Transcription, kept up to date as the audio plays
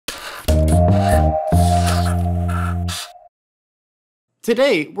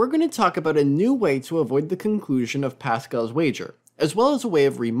Today, we're going to talk about a new way to avoid the conclusion of Pascal's wager, as well as a way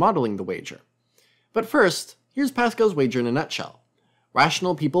of remodeling the wager. But first, here's Pascal's wager in a nutshell.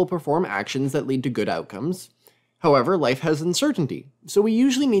 Rational people perform actions that lead to good outcomes. However, life has uncertainty, so we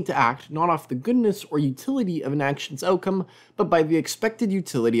usually need to act not off the goodness or utility of an action's outcome, but by the expected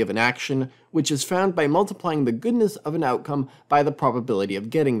utility of an action, which is found by multiplying the goodness of an outcome by the probability of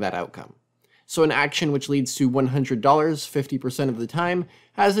getting that outcome. So an action which leads to $100 50% of the time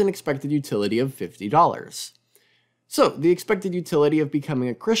has an expected utility of $50. So the expected utility of becoming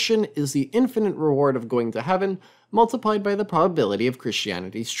a Christian is the infinite reward of going to heaven multiplied by the probability of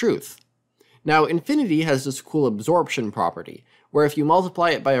Christianity's truth. Now, infinity has this cool absorption property, where if you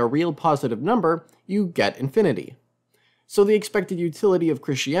multiply it by a real positive number, you get infinity. So the expected utility of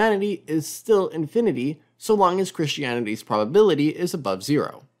Christianity is still infinity so long as Christianity's probability is above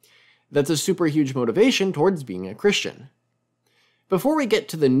zero. That's a super huge motivation towards being a Christian. Before we get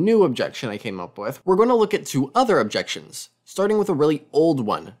to the new objection I came up with, we're going to look at two other objections, starting with a really old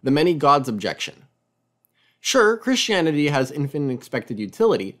one, the many gods objection. Sure, Christianity has infinite expected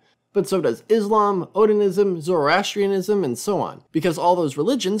utility, but so does Islam, Odinism, Zoroastrianism, and so on, because all those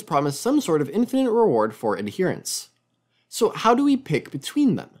religions promise some sort of infinite reward for adherence. So how do we pick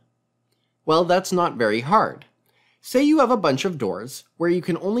between them? Well, that's not very hard. Say you have a bunch of doors, where you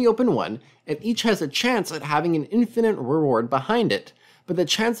can only open one, and each has a chance at having an infinite reward behind it, but the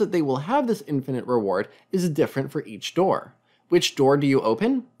chance that they will have this infinite reward is different for each door. Which door do you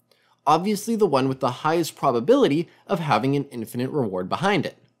open? Obviously the one with the highest probability of having an infinite reward behind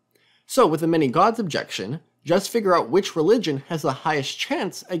it. So with the many gods objection, just figure out which religion has the highest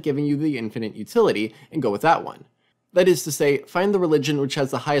chance at giving you the infinite utility and go with that one. That is to say, find the religion which has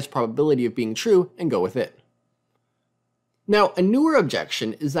the highest probability of being true and go with it. Now, a newer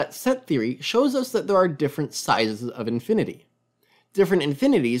objection is that set theory shows us that there are different sizes of infinity. Different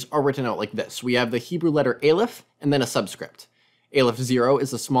infinities are written out like this. We have the Hebrew letter Aleph and then a subscript. Aleph 0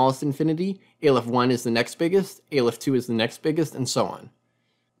 is the smallest infinity, Aleph 1 is the next biggest, Aleph 2 is the next biggest, and so on.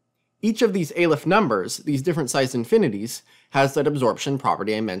 Each of these Aleph numbers, these different sized infinities, has that absorption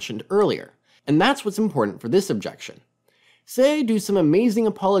property I mentioned earlier. And that's what's important for this objection. Say I do some amazing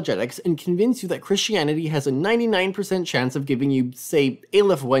apologetics and convince you that Christianity has a 99% chance of giving you, say,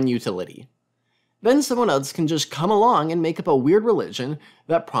 Aleph 1 utility. Then someone else can just come along and make up a weird religion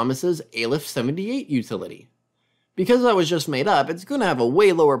that promises Aleph 78 utility. Because that was just made up, it's going to have a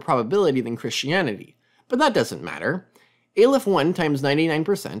way lower probability than Christianity. But that doesn't matter. Aleph 1 times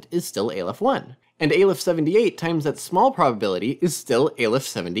 99% is still Aleph 1. And Aleph 78 times that small probability is still Aleph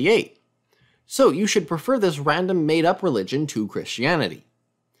 78. So you should prefer this random made-up religion to Christianity.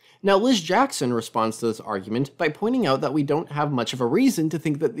 Now Liz Jackson responds to this argument by pointing out that we don't have much of a reason to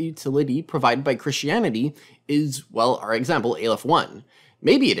think that the utility provided by Christianity is, well, our example, Aleph 1.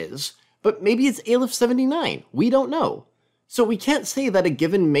 Maybe it is, but maybe it's Aleph 79, we don't know. So we can't say that a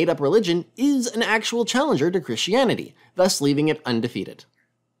given made-up religion is an actual challenger to Christianity, thus leaving it undefeated.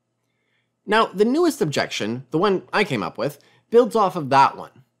 Now, the newest objection, the one I came up with, builds off of that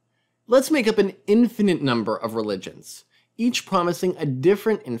one. Let's make up an infinite number of religions, each promising a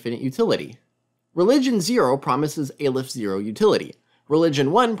different infinite utility. Religion 0 promises Aleph 0 utility,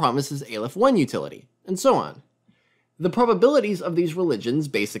 Religion 1 promises Aleph 1 utility, and so on. The probabilities of these religions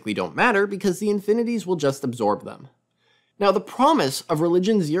basically don't matter because the infinities will just absorb them. Now the promise of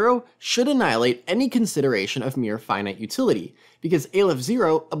Religion 0 should annihilate any consideration of mere finite utility, because Aleph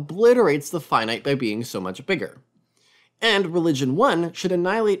 0 obliterates the finite by being so much bigger. And Religion 1 should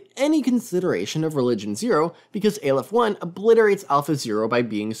annihilate any consideration of Religion 0 because Aleph 1 obliterates Alpha 0 by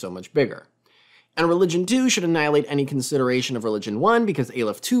being so much bigger. And Religion 2 should annihilate any consideration of Religion 1 because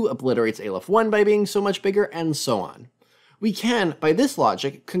Aleph 2 obliterates Aleph 1 by being so much bigger, and so on. We can, by this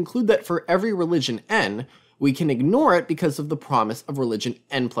logic, conclude that for every religion n, we can ignore it because of the promise of religion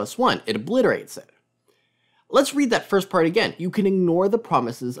n plus 1. It obliterates it. Let's read that first part again. You can ignore the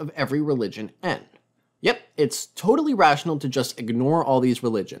promises of every religion n. Yep, it's totally rational to just ignore all these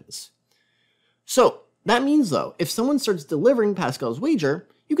religions. So, that means though, if someone starts delivering Pascal's wager,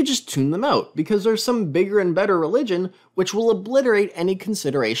 you could just tune them out, because there's some bigger and better religion which will obliterate any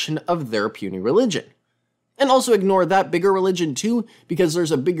consideration of their puny religion. And also ignore that bigger religion too, because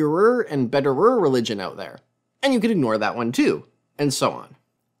there's a biggerer and betterer religion out there. And you could ignore that one too, and so on.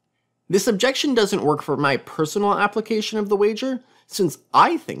 This objection doesn't work for my personal application of the wager, since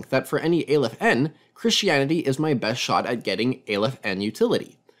I think that for any Aleph n, Christianity is my best shot at getting Aleph n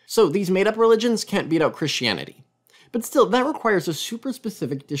utility. So these made-up religions can't beat out Christianity. But still, that requires a super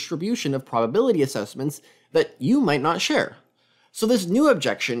specific distribution of probability assessments that you might not share. So this new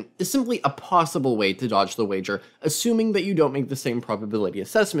objection is simply a possible way to dodge the wager, assuming that you don't make the same probability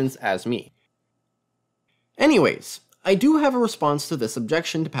assessments as me. Anyways, I do have a response to this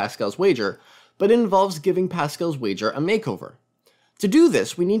objection to Pascal's wager, but it involves giving Pascal's wager a makeover. To do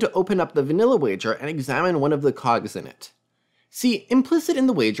this, we need to open up the vanilla wager and examine one of the cogs in it. See, implicit in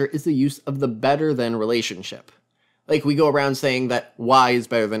the wager is the use of the better than relationship. Like we go around saying that y is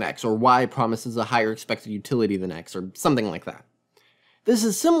better than x, or y promises a higher expected utility than x, or something like that. This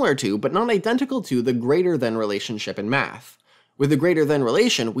is similar to, but not identical to, the greater than relationship in math. With the greater than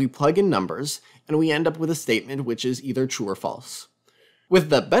relation, we plug in numbers, and we end up with a statement which is either true or false. With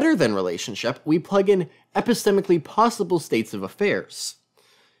the better than relationship, we plug in epistemically possible states of affairs.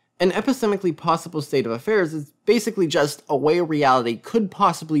 An epistemically possible state of affairs is basically just a way reality could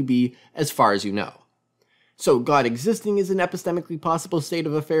possibly be as far as you know. So God existing is an epistemically possible state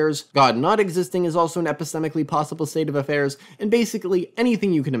of affairs, God not existing is also an epistemically possible state of affairs, and basically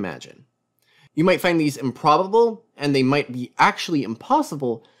anything you can imagine. You might find these improbable, and they might be actually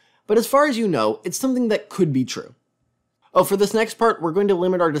impossible, but as far as you know, it's something that could be true. Oh, for this next part, we're going to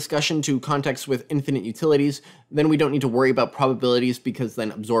limit our discussion to contexts with infinite utilities, then we don't need to worry about probabilities because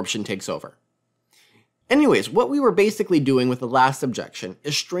then absorption takes over. Anyways, what we were basically doing with the last objection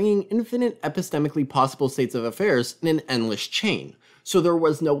is stringing infinite epistemically possible states of affairs in an endless chain, so there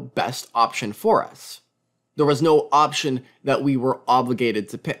was no best option for us. There was no option that we were obligated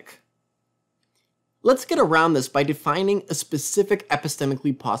to pick. Let's get around this by defining a specific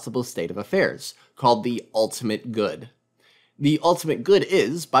epistemically possible state of affairs, called the ultimate good. The ultimate good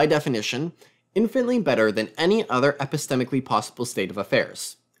is, by definition, infinitely better than any other epistemically possible state of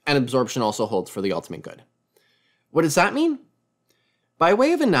affairs. And absorption also holds for the ultimate good. What does that mean? By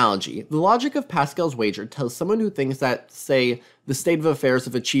way of analogy, the logic of Pascal's wager tells someone who thinks that, say, the state of affairs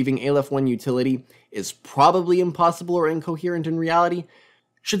of achieving Aleph-1 utility is probably impossible or incoherent in reality,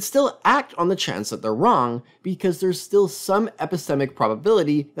 should still act on the chance that they're wrong because there's still some epistemic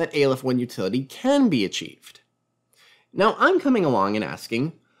probability that Aleph-1 utility can be achieved. Now I'm coming along and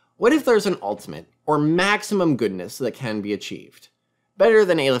asking, what if there's an ultimate, or maximum goodness that can be achieved? Better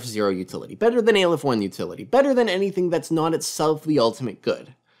than Aleph-0 utility, better than Aleph-1 utility, better than anything that's not itself the ultimate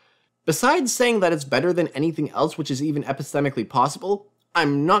good. Besides saying that it's better than anything else which is even epistemically possible,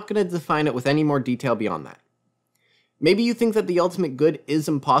 I'm not going to define it with any more detail beyond that. Maybe you think that the ultimate good is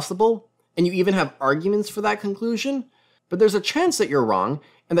impossible, and you even have arguments for that conclusion, but there's a chance that you're wrong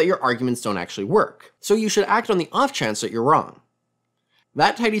and that your arguments don't actually work, so you should act on the off chance that you're wrong.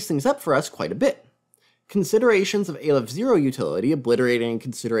 That tidies things up for us quite a bit. Considerations of Aleph-0 utility obliterate any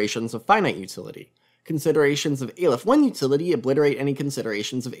considerations of finite utility. Considerations of Aleph-1 utility obliterate any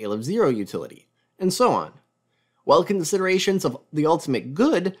considerations of Aleph-0 utility, and so on. While considerations of the ultimate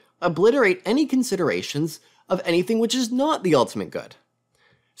good obliterate any considerations of anything which is not the ultimate good.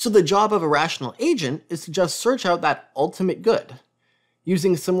 So the job of a rational agent is to just search out that ultimate good.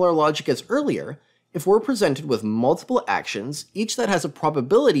 Using similar logic as earlier, if we're presented with multiple actions, each that has a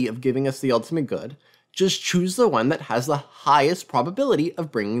probability of giving us the ultimate good, just choose the one that has the highest probability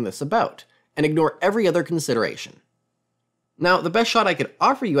of bringing this about, and ignore every other consideration. Now, the best shot I could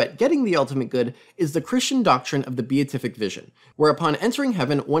offer you at getting the ultimate good is the Christian doctrine of the beatific vision, where upon entering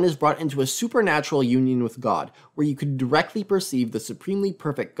heaven, one is brought into a supernatural union with God, where you could directly perceive the supremely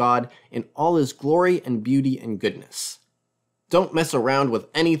perfect God in all his glory and beauty and goodness. Don't mess around with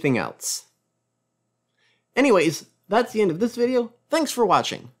anything else. Anyways, that's the end of this video. Thanks for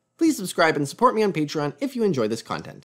watching. Please subscribe and support me on Patreon if you enjoy this content.